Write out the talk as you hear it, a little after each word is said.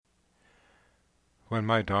When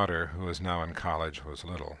my daughter, who is now in college, was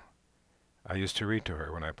little, I used to read to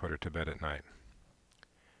her when I put her to bed at night.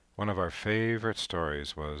 One of our favorite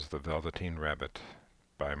stories was The Velveteen Rabbit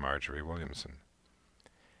by Marjorie Williamson.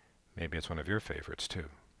 Maybe it's one of your favorites, too.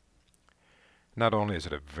 Not only is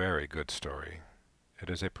it a very good story, it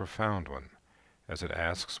is a profound one, as it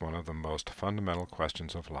asks one of the most fundamental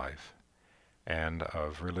questions of life and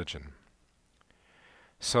of religion.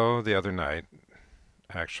 So the other night,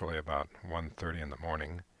 actually about 1:30 in the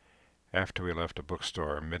morning, after we left a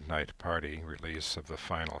bookstore midnight party release of the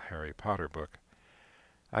final Harry Potter book,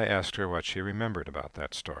 I asked her what she remembered about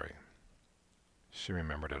that story. She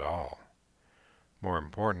remembered it all. More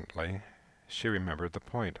importantly, she remembered the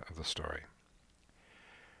point of the story.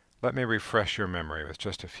 Let me refresh your memory with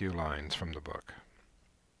just a few lines from the book.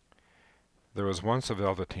 There was once a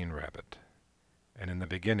Velveteen Rabbit, and in the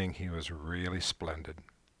beginning he was really splendid.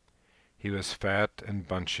 He was fat and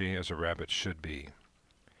bunchy as a rabbit should be.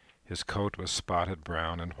 His coat was spotted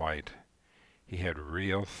brown and white. He had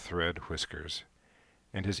real thread whiskers,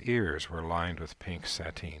 and his ears were lined with pink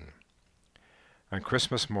sateen. On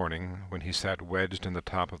Christmas morning, when he sat wedged in the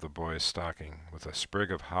top of the boy's stocking, with a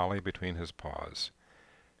sprig of holly between his paws,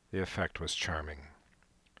 the effect was charming.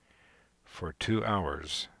 For 2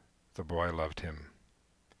 hours, the boy loved him.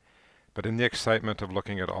 But in the excitement of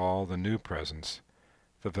looking at all the new presents,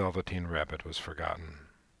 the Velveteen Rabbit was forgotten.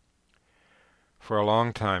 For a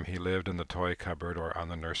long time he lived in the toy cupboard or on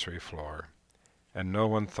the nursery floor, and no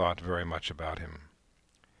one thought very much about him.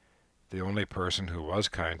 The only person who was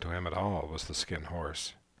kind to him at all was the Skin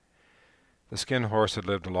Horse. The Skin Horse had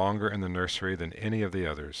lived longer in the nursery than any of the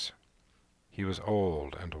others. He was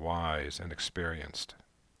old and wise and experienced.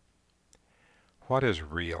 "What is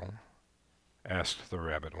real?" asked the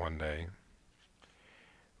rabbit one day.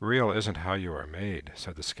 "Real isn't how you are made,"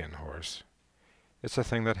 said the Skin Horse. "It's a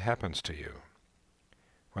thing that happens to you.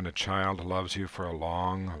 When a child loves you for a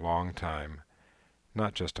long, long time,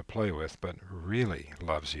 not just to play with, but really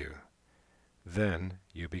loves you, then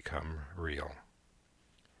you become real."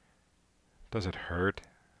 "Does it hurt?"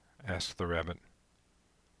 asked the rabbit.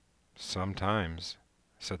 "Sometimes,"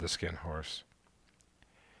 said the Skin Horse.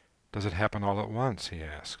 "Does it happen all at once?" he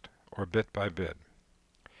asked, "or bit by bit?"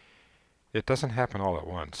 "It doesn't happen all at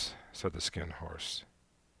once," said the Skin Horse.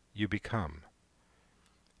 "You become.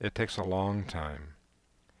 It takes a long time.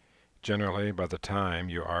 Generally, by the time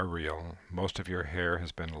you are real, most of your hair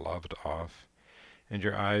has been loved off, and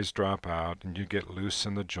your eyes drop out, and you get loose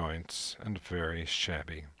in the joints and very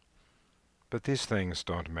shabby. But these things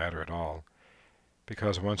don't matter at all,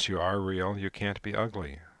 because once you are real, you can't be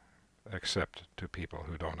ugly, except to people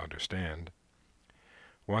who don't understand.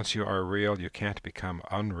 Once you are real, you can't become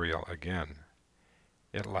unreal again.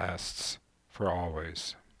 It lasts for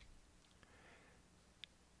always."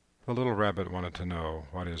 The little rabbit wanted to know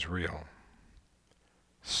what is real.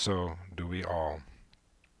 So do we all.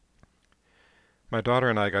 My daughter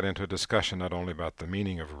and I got into a discussion not only about the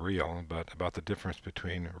meaning of real, but about the difference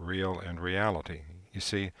between real and reality. You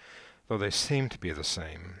see, though they seem to be the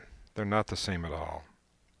same, they're not the same at all.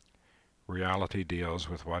 Reality deals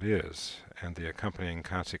with what is, and the accompanying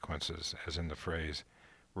consequences, as in the phrase,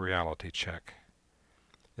 reality check.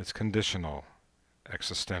 It's conditional,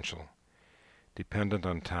 existential, dependent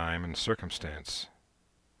on time and circumstance,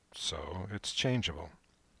 so it's changeable.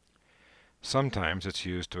 Sometimes it's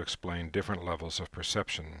used to explain different levels of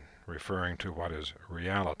perception, referring to what is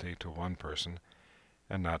reality to one person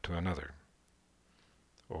and not to another.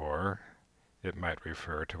 Or it might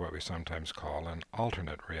refer to what we sometimes call an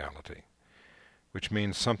alternate reality, which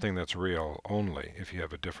means something that's real only if you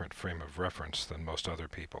have a different frame of reference than most other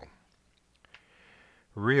people.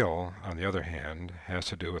 Real, on the other hand, has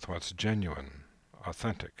to do with what's genuine,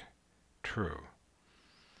 authentic, true.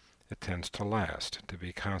 It tends to last, to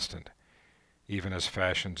be constant, even as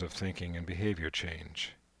fashions of thinking and behavior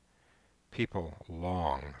change. People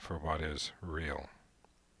long for what is real.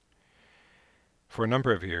 For a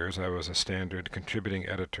number of years, I was a standard contributing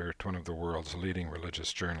editor to one of the world's leading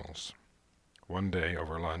religious journals. One day,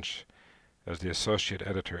 over lunch, as the associate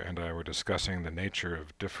editor and I were discussing the nature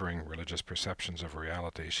of differing religious perceptions of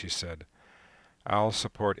reality, she said, "I'll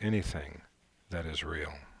support anything that is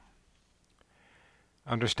real."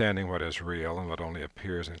 Understanding what is real and what only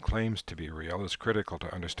appears and claims to be real is critical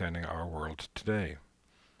to understanding our world today.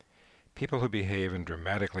 People who behave in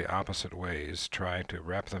dramatically opposite ways try to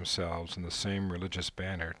wrap themselves in the same religious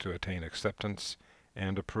banner to attain acceptance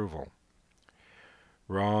and approval.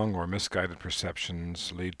 Wrong or misguided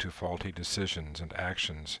perceptions lead to faulty decisions and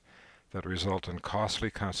actions that result in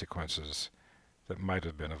costly consequences that might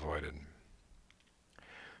have been avoided.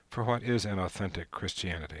 For what is an authentic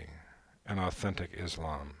Christianity? an authentic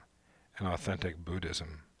Islam, an authentic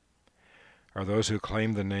Buddhism? Are those who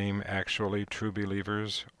claim the name actually true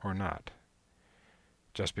believers or not?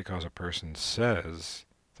 Just because a person says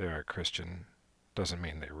they are a Christian doesn't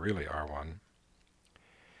mean they really are one.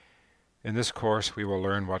 In this course, we will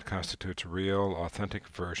learn what constitutes real, authentic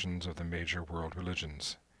versions of the major world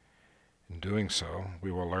religions. In doing so,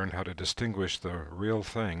 we will learn how to distinguish the real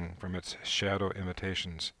thing from its shadow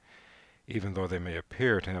imitations, even though they may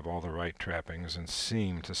appear to have all the right trappings and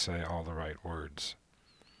seem to say all the right words.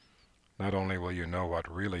 Not only will you know what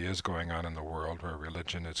really is going on in the world where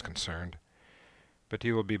religion is concerned, but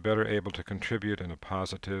you will be better able to contribute in a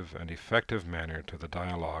positive and effective manner to the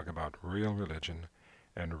dialogue about real religion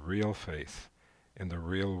and real faith in the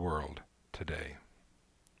real world today.